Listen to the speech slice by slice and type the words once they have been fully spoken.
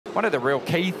One of the real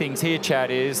key things here,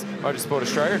 Chad, is Motorsport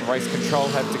Australia and Race Control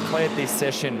have declared this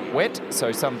session wet,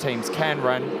 so some teams can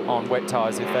run on wet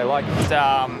tyres if they like.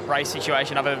 Race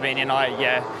situation I've ever been in,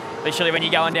 literally when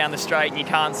you're going down the straight and you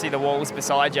can't see the walls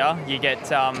beside you, you get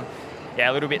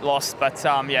a little bit lost. But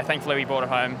thankfully we brought it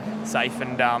home safe,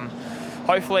 and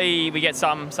hopefully we get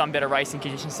some better racing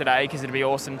conditions today, because it'd be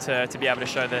awesome to be able to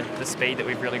show the speed that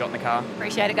we've really got in the car.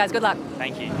 Appreciate it, guys. Good luck.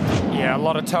 Thank you. Yeah, a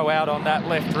lot of toe out on that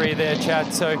left rear there,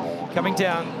 Chad. So coming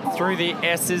down through the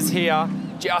S's here,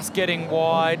 just getting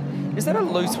wide. Is that a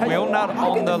loose wheel nut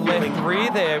on the left rear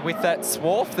there with that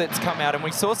swarf that's come out? And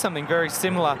we saw something very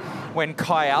similar when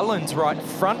Kai Allen's right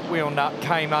front wheel nut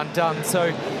came undone. So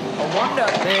I wonder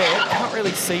there, can't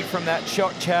really see from that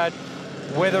shot, Chad,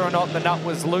 whether or not the nut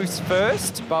was loose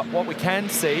first, but what we can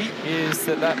see is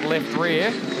that that left rear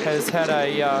has had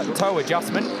a toe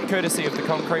adjustment courtesy of the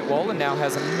concrete wall, and now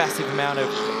has a massive amount of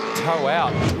toe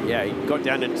out. Yeah, he got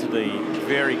down into the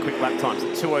very quick lap times,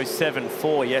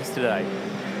 2:07.4 yesterday.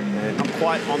 And not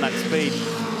quite on that speed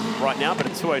right now, but a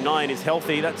 2:09 is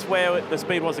healthy. That's where the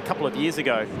speed was a couple of years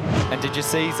ago. And did you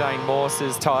see Zane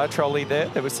Morse's tyre trolley there?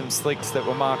 There were some slicks that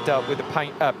were marked up with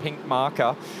a pink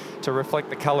marker to reflect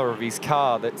the colour of his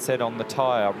car that said on the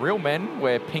tyre, "Real men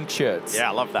wear pink shirts." Yeah,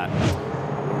 I love that.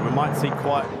 We might see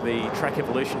quite the track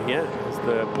evolution here as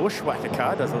the Bushwhacker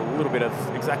car does a little bit of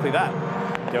exactly that.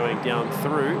 Going down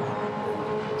through,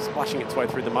 splashing its way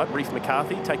through the mud. Reef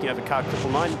McCarthy taking over car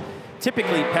 999,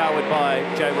 typically powered by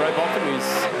Jay Robotham,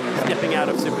 who's stepping out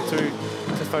of Super2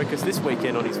 to focus this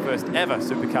weekend on his first ever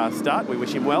supercar start. We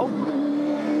wish him well.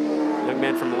 Young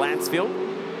man from Lancefield.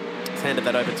 Handed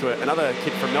that over to another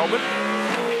kid from Melbourne,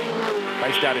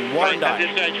 based out in Warrandyte. At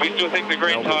this stage, we still think the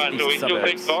green tyre, so we still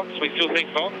think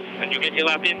Fox, and you'll get your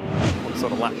lap in. What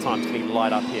sort of lap times can he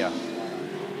light up here?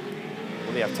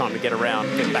 Will he have time to get around,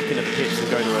 get back into the pits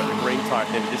and go to a green tyre at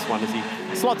the end of this one, as he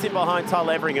slots in behind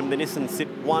Tyler Everingham. The Nissan sit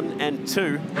 1 and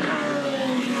 2.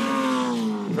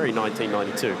 Very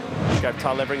 1992. Go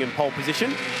Tyler Everingham pole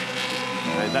position,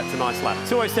 and that's a nice lap.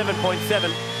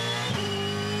 2:07.7.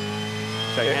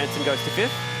 So Hansen goes to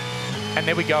 5th. And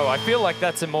there we go. I feel like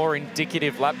that's a more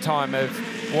indicative lap time of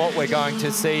what we're going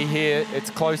to see here. It's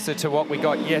closer to what we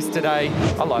got yesterday.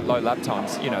 I like low lap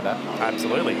times, you know that.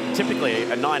 Absolutely.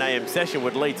 Typically, a 9 AM session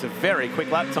would lead to very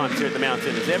quick lap times here at the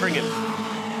mountain, as Everingham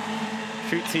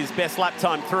shoots his best lap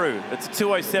time through. It's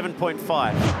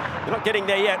 2:07.5. They're not getting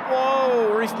there yet. Whoa,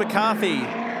 Reef McCarthy.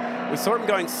 We saw him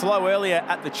going slow earlier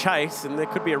at the chase, and there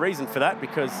could be a reason for that,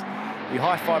 because he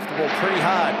high-fived the wall pretty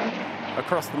hard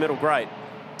across the middle grate.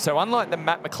 So unlike the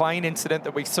Matt McLean incident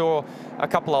that we saw a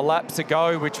couple of laps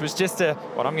ago, which was just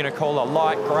what I'm going to call a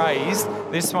light graze,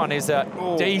 this one is a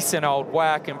decent old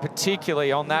whack, and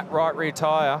particularly on that right rear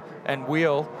tyre and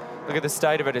wheel. Look at the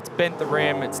state of it. It's bent the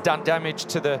rim. It's done damage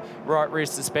to the right rear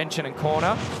suspension and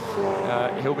corner.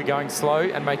 He'll be going slow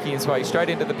and making his way straight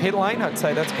into the pit lane. I'd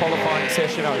say that's qualifying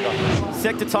session over.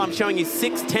 Sector time showing he's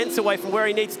 6/10 away from where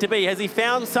he needs to be. Has he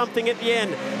found something at the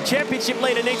end? Championship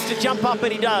leader needs to jump up,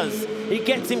 and he does. He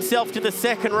gets himself to the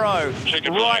second row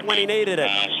right when he needed it.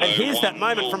 And here's that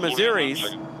moment from Missouri's.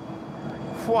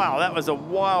 Wow, that was a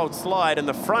wild slide, and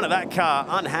the front of that car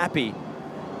unhappy.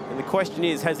 And the question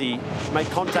is, has he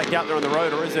made contact out there on the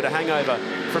road, or is it a hangover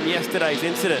from yesterday's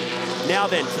incident? Now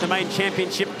then, to the main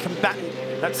championship combatant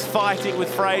that's fighting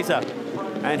with Fraser.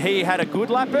 And he had a good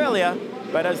lap earlier,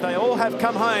 but as they all have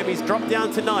come home, he's dropped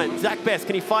down to 9th. Zach Best,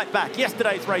 can he fight back?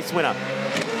 Yesterday's race winner.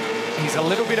 He's a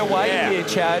little bit away here,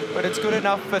 Chad, but it's good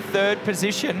enough for 3rd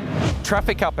position.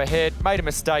 Traffic up ahead, made a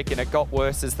mistake, and it got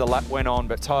worse as the lap went on,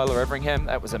 but Tyler Everingham,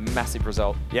 that was a massive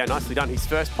result. Yeah, nicely done. His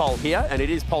first pole here, and it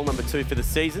is pole number 2 for the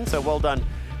season, so well done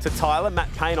to Tyler.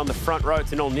 Matt Payne on the front row.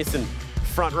 It's an all Nissan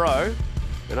front row.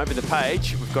 And over the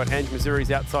page, we've got Ange Missouri's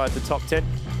outside the top 10.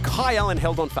 Kai Allen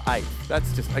held on for 8th.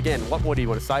 That's just, again, what more do you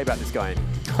want to say about this guy?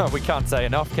 We can't say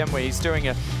enough, can we? He's doing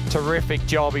a terrific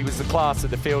job. He was the class of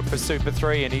the field for Super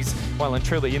 3, and he's well and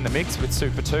truly in the mix with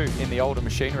Super 2 in the older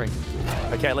machinery.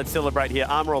 Okay, let's celebrate here.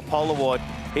 Armour All Pole Award.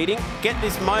 He didn't get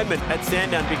this moment at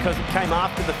Sandown because it came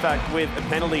after the fact with a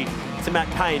penalty to Matt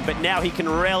Payne, but now he can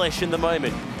relish in the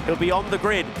moment. He'll be on the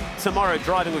grid tomorrow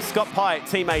driving with Scott Pye at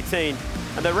Team 18.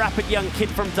 And the rapid young kid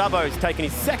from Dubbo's taking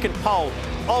his 2nd pole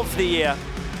of the year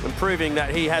and proving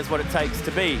that he has what it takes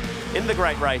to be in the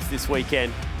great race this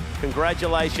weekend.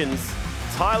 Congratulations,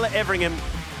 Tyler Everingham,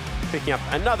 picking up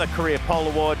another career pole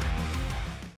award.